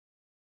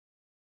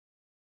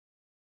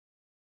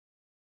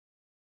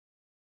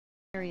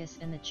Sagittarius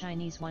and the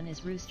Chinese one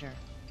is rooster.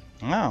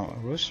 Oh,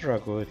 rooster are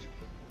good.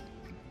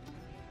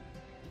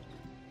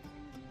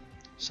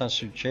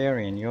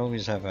 Sagittarian, you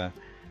always have a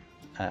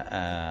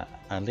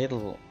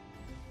little.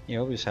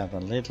 You always have a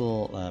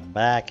little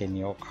bag in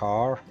your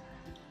car,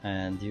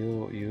 and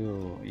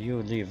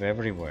you live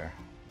everywhere.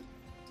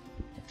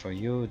 For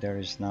you, there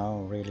is now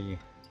really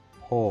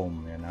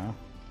home, you know.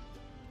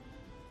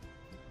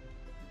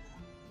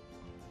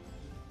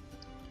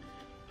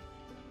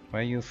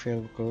 Where you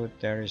feel good,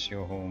 there is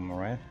your home,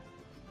 right?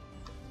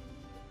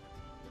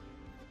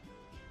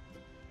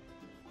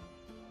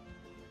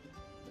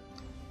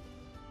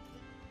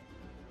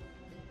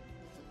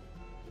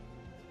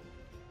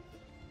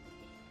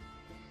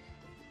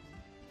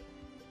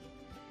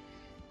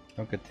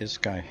 Look at this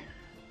guy.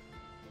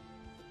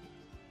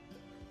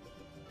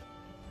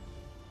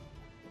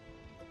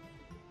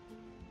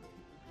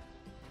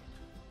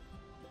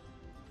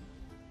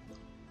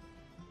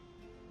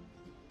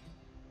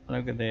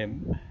 Look at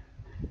him.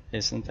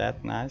 Isn't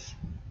that nice?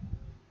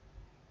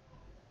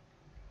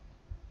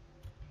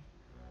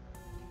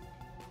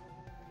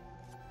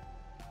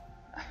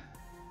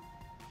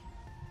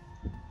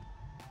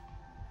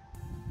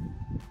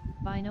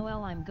 Bye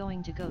Noel, I'm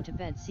going to go to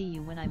bed. See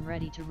you when I'm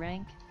ready to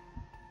rank.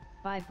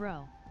 Bye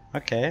bro.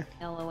 Okay.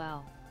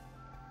 LOL.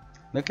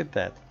 Look at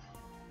that.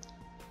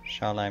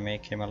 Shall I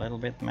make him a little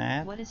bit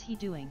mad? What is he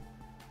doing?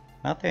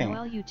 Nothing.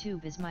 Noel,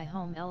 YouTube is my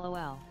home.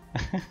 LOL.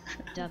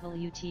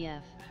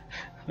 WTF.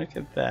 Look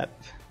at that.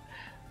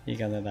 You're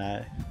gonna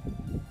die.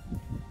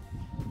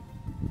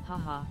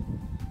 Haha.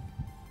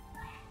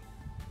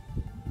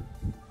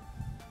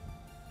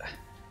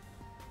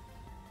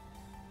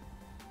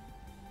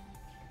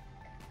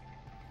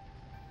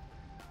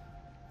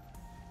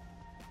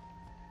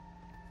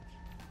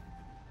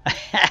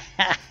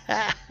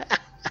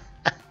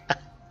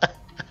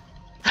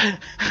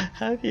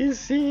 Have you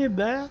seen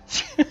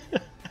that?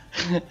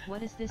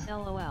 What is this?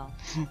 LOL. Ha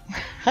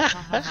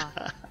ha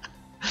ha.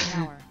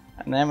 Power.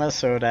 I never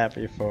saw that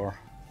before.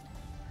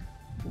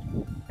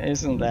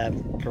 Isn't that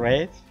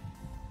great?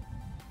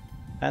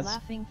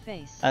 Laughing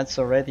face. That's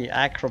already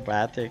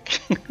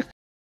acrobatic.